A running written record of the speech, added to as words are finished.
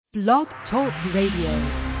Blog Talk Radio.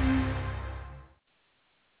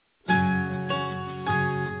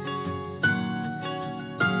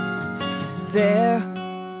 There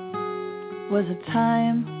was a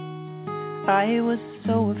time I was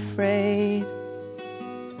so afraid,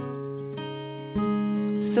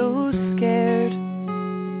 so scared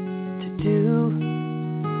to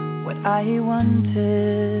do what I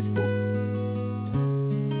wanted.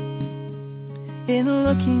 In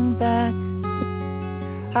looking back,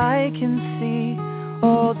 I can see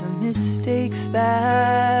all the mistakes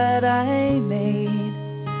that I made,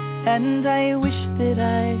 and I wish that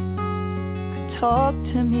I could talk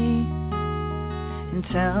to me and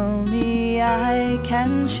tell me I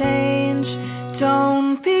can change.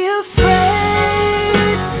 Don't be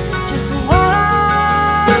afraid, just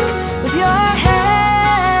walk with your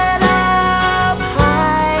head up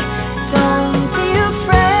high. Don't be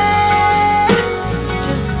afraid,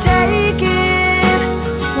 just take it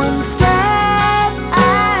one step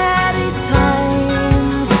at a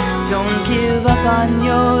time. Don't give up on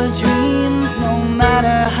your dreams, no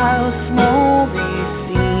matter how small they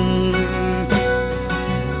seem.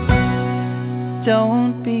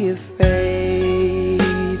 Don't be afraid.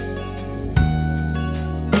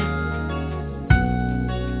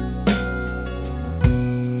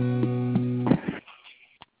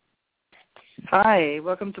 Hi,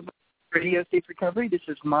 welcome to Radio Safe Recovery. This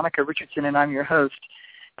is Monica Richardson, and I'm your host.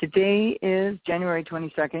 Today is January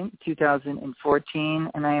 22nd, 2014,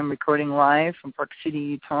 and I am recording live from Park City,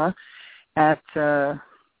 Utah at, what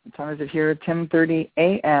time is it here? 10:30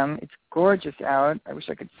 a.m. It's gorgeous out. I wish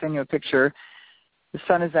I could send you a picture. The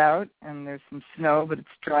sun is out, and there's some snow, but it's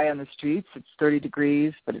dry on the streets. It's 30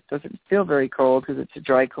 degrees, but it doesn't feel very cold because it's a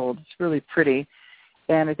dry cold. It's really pretty.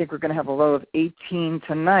 And I think we're going to have a low of 18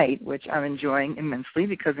 tonight, which I'm enjoying immensely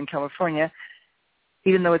because in California,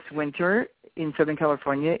 even though it's winter in Southern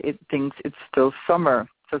California, it thinks it's still summer.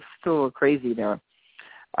 So it's still a little crazy there.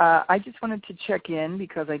 I just wanted to check in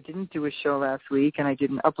because I didn't do a show last week and I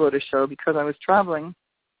didn't upload a show because I was traveling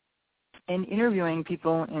and interviewing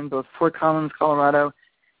people in both Fort Collins, Colorado,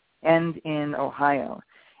 and in Ohio.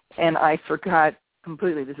 And I forgot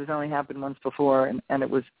completely. This has only happened once before, and it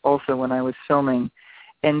was also when I was filming.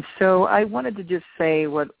 And so I wanted to just say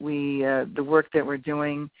what the work that we're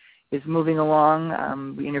doing is moving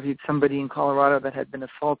along. We interviewed somebody in Colorado that had been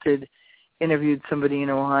assaulted, interviewed somebody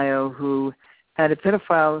in Ohio who had a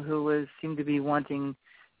pedophile who seemed to be wanting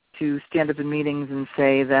to stand up in meetings and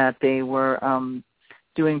say that they were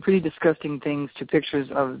doing pretty disgusting things to pictures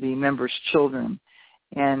of the members' children.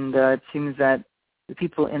 And it seems that the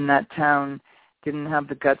people in that town didn't have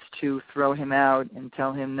the guts to throw him out and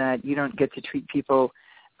tell him that you don't get to treat people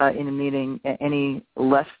in a meeting any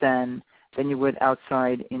less than you would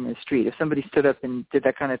outside in the street. If somebody stood up and did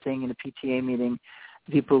that kind of thing in a PTA meeting,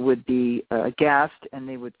 people would be aghast and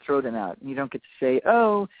they would throw them out. And you don't get to say,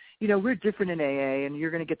 oh, we're different in AA and you're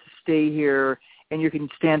going to get to stay here and you can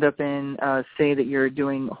stand up and say that you're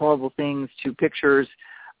doing horrible things to pictures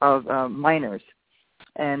of minors.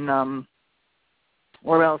 And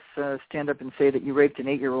or else stand up and say that you raped an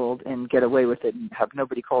 8-year-old and get away with it and have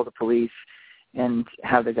nobody call the police and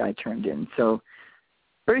have the guy turned in. So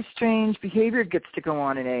very strange behavior gets to go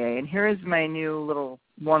on in AA. And here is my new little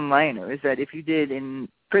one-liner, is that if you did in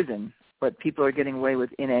prison what people are getting away with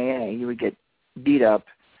in AA, you would get beat up,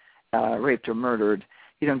 raped or murdered.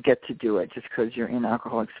 You don't get to do it just because you're in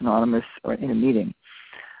Alcoholics Anonymous or in a meeting.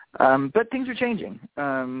 But things are changing.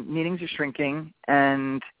 Meetings are shrinking,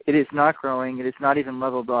 and it is not growing. It is not even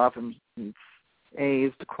leveled off, and AA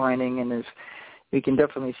is declining, and we can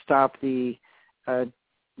definitely stop the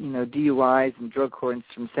DUIs and drug courts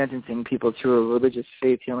from sentencing people to a religious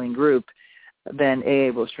faith healing group, then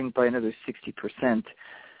AA will shrink by another 60%.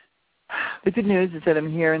 The good news is that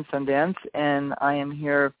I'm here in Sundance, and I am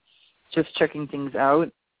here just checking things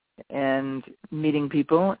out and meeting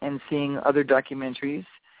people and seeing other documentaries,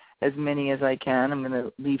 as many as I can. I'm going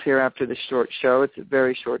to leave here after the short show. It's a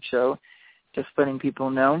very short show, just letting people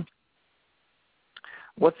know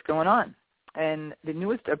what's going on. And the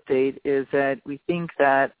newest update is that I think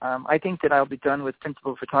that I'll be done with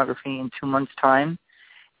principal photography in 2 months' time,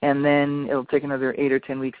 and then it'll take another 8 or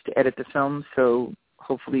 10 weeks to edit the film, so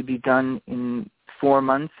hopefully be done in 4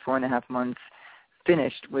 months, 4.5 months,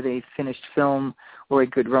 finished with a finished film or a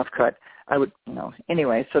good rough cut.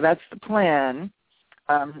 Anyway, so that's the plan.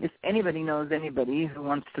 If anybody knows anybody who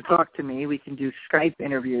wants to talk to me, we can do Skype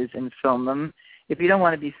interviews and film them. If you don't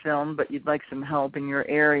want to be filmed but you'd like some help in your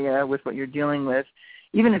area with what you're dealing with,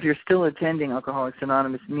 even if you're still attending Alcoholics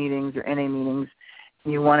Anonymous meetings or NA meetings,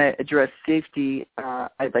 and you want to address safety,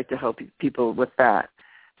 I'd like to help people with that.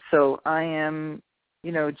 So I am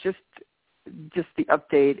just the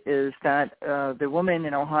update is that the woman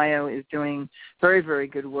in Ohio is doing very, very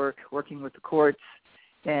good work, working with the courts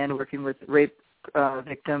and working with rape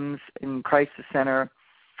victims in crisis center.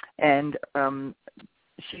 And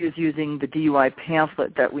she is using the DUI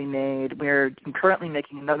pamphlet that we made. We're currently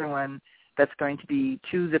making another one that's going to be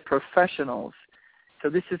to the professionals. So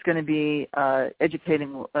this is going to be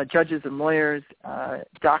educating judges and lawyers,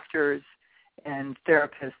 doctors and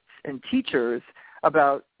therapists and teachers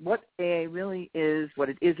about what AA really is, what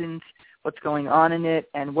it isn't, what's going on in it,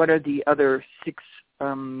 and what are the other 6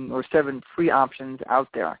 or 7 free options out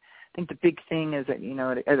there. I think the big thing is that,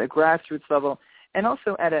 at a grassroots level, and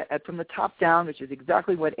also from the top down, which is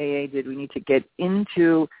exactly what AA did, we need to get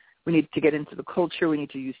into the culture, we need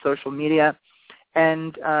to use social media,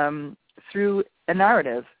 and through a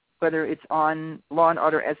narrative, whether it's on Law and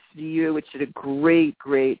Order SVU, which did a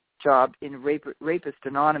great job in Rapist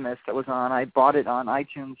Anonymous that was on. I bought it on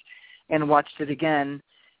iTunes and watched it again,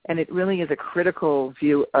 and it really is a critical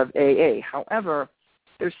view of AA. However,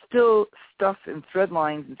 there's still stuff and thread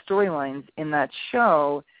lines and storylines in that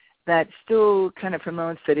show that still kind of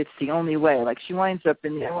promotes that it's the only way. Like she winds up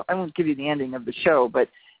I won't give you the ending of the show, but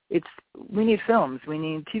we need films, we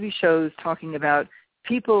need TV shows talking about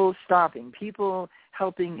people stopping, people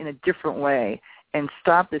helping in a different way, and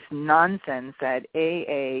stop this nonsense that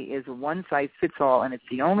AA is a one-size-fits-all and it's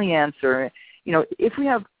the only answer. If we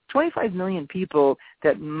have 25 million people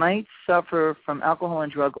that might suffer from alcohol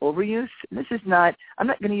and drug overuse, I'm not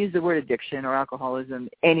going to use the word addiction or alcoholism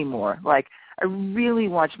anymore. Like, I really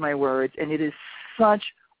watch my words, and it is such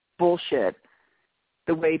bullshit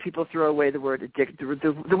the way people throw away the word addiction.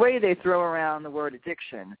 The way they throw around the word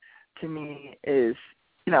addiction, to me, is,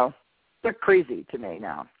 they're crazy to me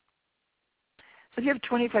now. So if you have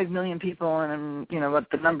 25 million people, and what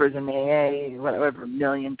the numbers in the AA, whatever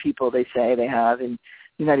million people they say they have in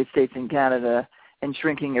the United States and Canada, and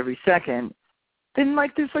shrinking every second, then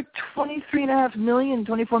there's 23.5 million,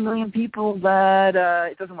 24 million people that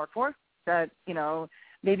it doesn't work for. That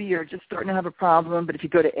maybe you're just starting to have a problem, but if you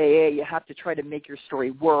go to AA, you have to try to make your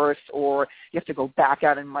story worse, or you have to go back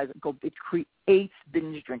out and go. It creates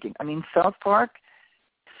binge drinking. I mean, South Park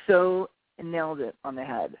so nailed it on the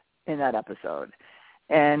head in that episode.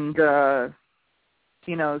 And,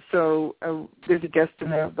 so there's a guest in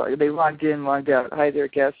there. They logged in, logged out. Hi there,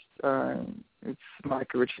 guest. It's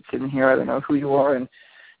Monica Richardson here. I don't know who you are and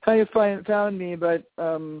how you found me, but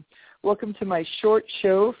welcome to my short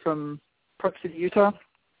show from Park City, Utah.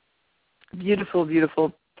 Beautiful,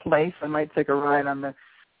 beautiful place. I might take a ride on the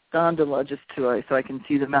gondola just so I can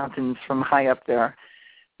see the mountains from high up there.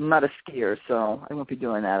 I'm not a skier, so I won't be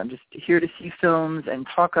doing that. I'm just here to see films and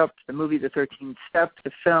talk up the movie The 13th Step, the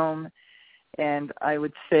film, and I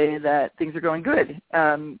would say that things are going good.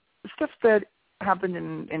 Stuff that happened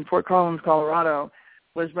in Fort Collins, Colorado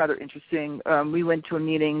was rather interesting. We went to a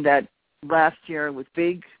meeting that last year was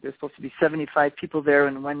big. There's supposed to be 75 people there,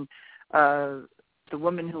 and when the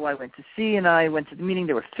woman who I went to see and I went to the meeting,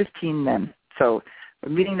 there were 15 men. So a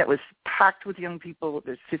meeting that was packed with young people,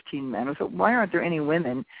 there's 15 men. So why aren't there any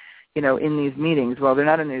women, in these meetings? Well, they're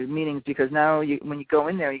not in these meetings because now when you go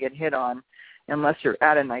in there, you get hit on, unless you're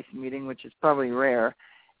at a nice meeting, which is probably rare.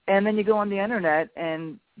 And then you go on the Internet,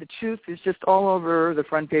 and the truth is just all over the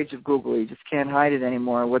front page of Google. You just can't hide it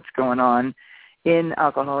anymore, what's going on in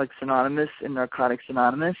Alcoholics Anonymous, in Narcotics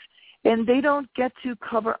Anonymous. And they don't get to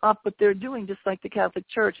cover up what they're doing, just like the Catholic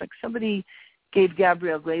Church. Like somebody gave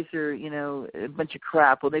Gabrielle Glaser, a bunch of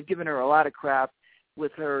crap. Well, they've given her a lot of crap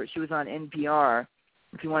with her. She was on NPR.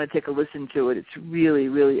 If you want to take a listen to it, it's really,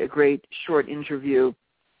 really a great short interview.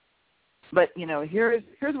 But,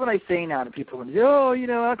 here's what I say now to people. When they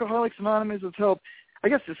say, Alcoholics Anonymous has helped. I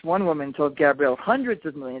guess this one woman told Gabrielle hundreds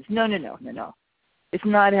of millions. No. It's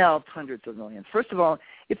not helped hundreds of millions. First of all,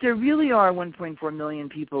 if there really are 1.4 million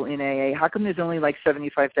people in AA, how come there's only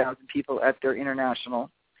 75,000 people at their international?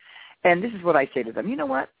 And this is what I say to them. You know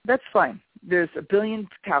what? That's fine. There's 1 billion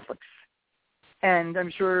Catholics. And I'm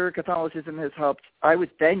sure Catholicism has helped.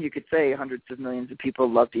 Then you could say hundreds of millions of people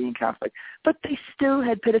love being Catholic. But they still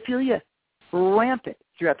had pedophilia rampant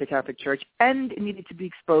throughout the Catholic Church, and it needed to be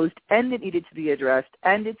exposed, and it needed to be addressed,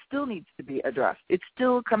 and it still needs to be addressed. It's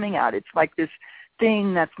still coming out. It's like this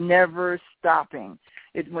thing that's never stopping.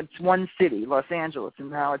 It's one city, Los Angeles,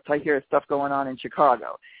 and now I hear stuff going on in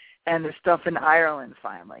Chicago, and there's stuff in Ireland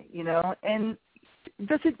finally, and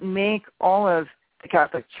does it make all of the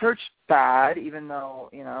Catholic Church bad, even though,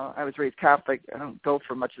 I was raised Catholic. I don't go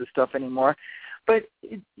for much of the stuff anymore. But,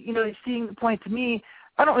 seeing the point to me,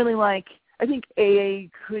 I don't really like I think AA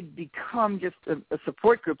could become just a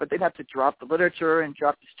support group, but they'd have to drop the literature and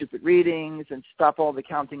drop the stupid readings and stop all the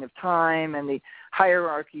counting of time and the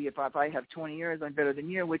hierarchy. If I have 20 years, I'm better than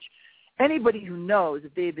you, which anybody who knows,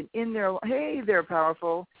 if they've been in there, hey, they're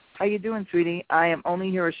powerful. How you doing, sweetie? I am only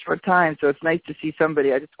here a short time, so it's nice to see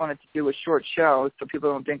somebody. I just wanted to do a short show so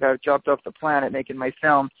people don't think I've dropped off the planet making my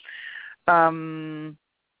film.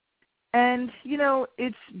 And, you know,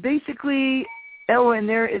 it's basically, oh, and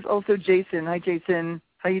there is also Jason. Hi, Jason.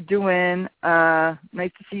 How you doing?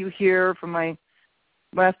 Nice to see you here for my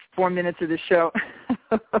last 4 minutes of the show.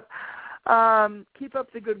 Keep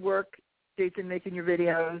up the good work, Jason, making your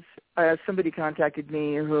videos. Somebody contacted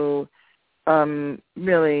me who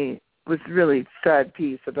really sad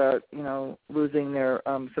piece about, you know, losing their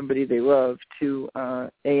somebody they love to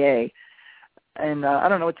AA. And I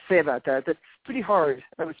don't know what to say about that. That's pretty hard.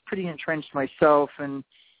 I was pretty entrenched myself, and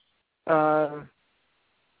I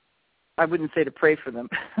wouldn't say to pray for them.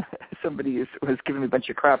 Somebody was giving me a bunch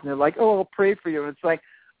of crap, and they're like, oh, I'll pray for you. And it's like,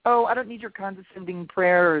 oh, I don't need your condescending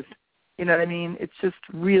prayers. You know what I mean? It's just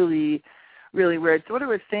really, really weird. So what I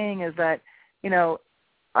was saying is that, you know,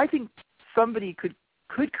 I think somebody could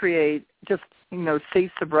create just, you know,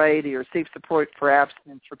 safe sobriety or safe support for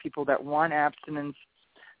abstinence for people that want abstinence.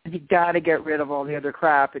 And you got to get rid of all the other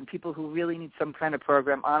crap. And people who really need some kind of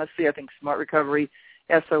program, honestly, I think Smart Recovery,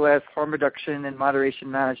 SOS, harm reduction, and moderation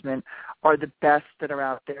management are the best that are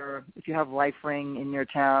out there. If you have LifeRing in your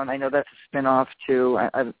town, I know that's a spinoff too.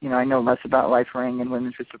 I know less about LifeRing and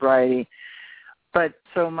Women for Sobriety. But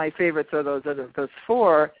so my favorites are those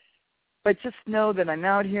four. But just know that I'm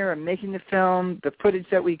out here. I'm making the film. The footage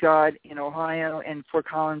that we got in Ohio and Fort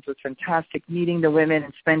Collins was fantastic. Meeting the women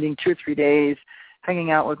and spending 2 or 3 days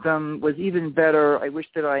hanging out with them was even better. I wish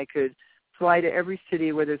that I could fly to every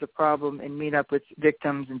city where there's a problem and meet up with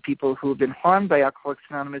victims and people who have been harmed by Alcoholics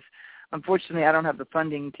Anonymous. Unfortunately, I don't have the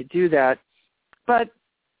funding to do that. But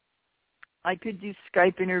I could do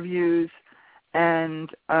Skype interviews,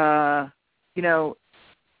 and, you know,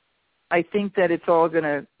 I think that it's all going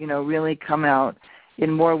to, you know, really come out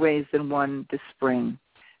in more ways than one this spring.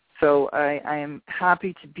 So I am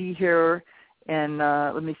happy to be here. And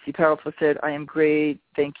let me see, Powerful said, I am great.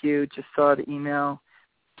 Thank you. Just saw the email.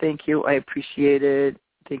 Thank you. I appreciate it.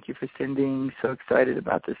 Thank you for sending. So excited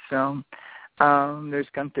about this film. There's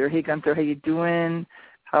Gunther. Hey, Gunther, how you doing?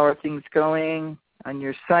 How are things going on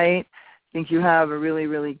your site? I think you have a really,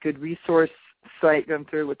 really good resource site,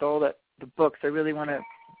 Gunther, with all the books. I really want to,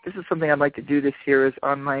 this is something I'd like to do this year, is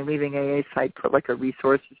on my Leaving AA site, put like a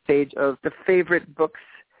resources page of the favorite books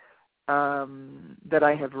that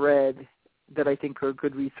I have read that I think are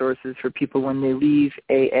good resources for people when they leave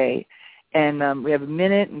AA. And we have 1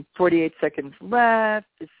 minute and 48 seconds left.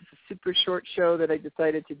 This is a super short show that I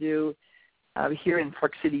decided to do here in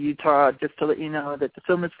Park City, Utah, just to let you know that the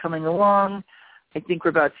film is coming along. I think we're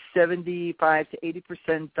about 75 to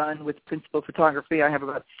 80% done with principal photography. I have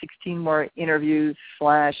about 16 more interviews /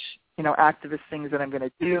 activist things that I'm going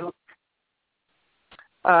to do.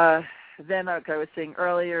 Then, like I was saying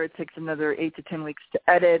earlier, it takes another 8 to 10 weeks to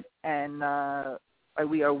edit, and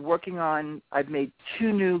we are working on, I've made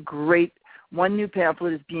one new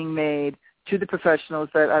pamphlet is being made to the professionals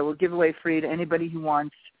that I will give away free to anybody who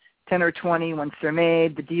wants 10 or 20 once they're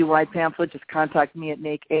made. The DUI pamphlet, just contact me at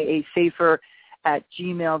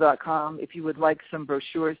makeaasafer@gmail.com if you would like some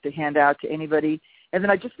brochures to hand out to anybody. And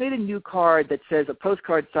then I just made a new card that says, a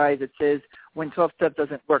postcard size that says, when 12-step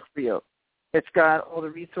doesn't work for you. It's got all the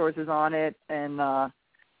resources on it, and I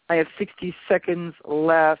have 60 seconds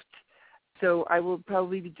left. So I will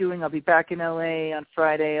probably be I'll be back in LA on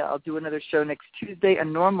Friday. I'll do another show next Tuesday, a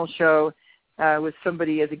normal show with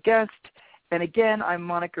somebody as a guest. And again, I'm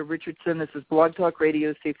Monica Richardson. This is Blog Talk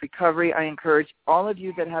Radio Safe Recovery. I encourage all of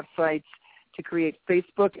you that have sites to create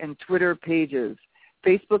Facebook and Twitter pages.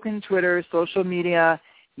 Facebook and Twitter, social media,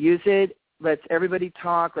 use it. Let's everybody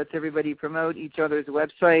talk. Let's everybody promote each other's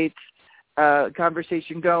websites.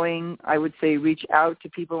 Conversation going. I would say reach out to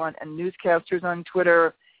people and newscasters on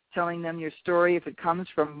Twitter, telling them your story. If it comes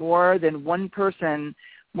from more than one person,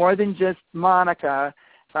 more than just Monica,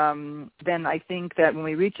 then I think that when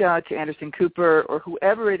we reach out to Anderson Cooper or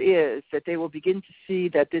whoever it is, that they will begin to see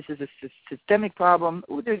that this is a systemic problem.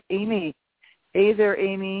 Oh, there's Amy. Hey there,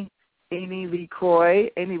 Amy. Amy Lee Coy.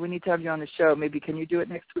 Amy, we need to have you on the show. Maybe can you do it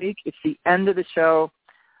next week? It's the end of the show.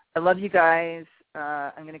 I love you guys.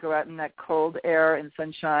 I'm going to go out in that cold air and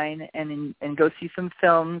sunshine and go see some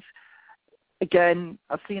films. Again,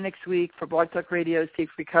 I'll see you next week for Blog Talk Radio, Safe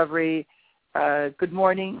Recovery. Good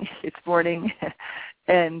morning. It's morning.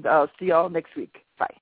 And I'll see you all next week.